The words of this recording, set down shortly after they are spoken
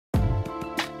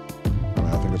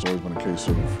it's always been a case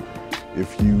of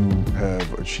if you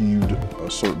have achieved a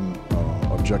certain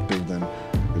objective, then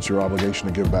it's your obligation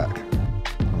to give back.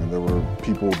 I mean, there were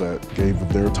people that gave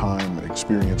their time,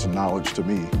 experience, and knowledge to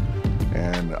me,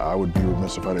 and I would be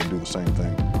remiss if I didn't do the same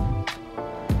thing.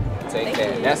 Take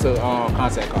that. That's a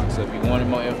contact card. So if you wanted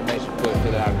more information, put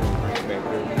it out and bring it back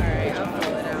through.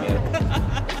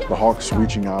 The Hawks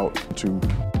reaching out to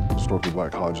historically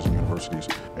black colleges and universities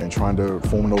and trying to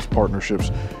form those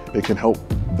partnerships, it can help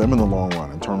them in the long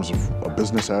run in terms of a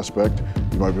business aspect.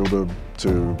 You might be able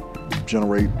to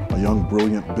generate a young,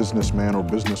 brilliant businessman or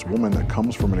businesswoman that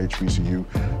comes from an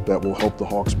HBCU that will help the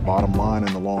Hawks' bottom line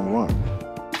in the long run.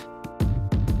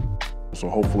 So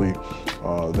hopefully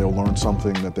they'll learn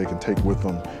something that they can take with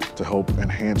them to help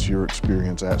enhance your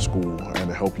experience at school and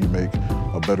to help you make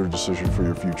a better decision for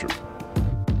your future.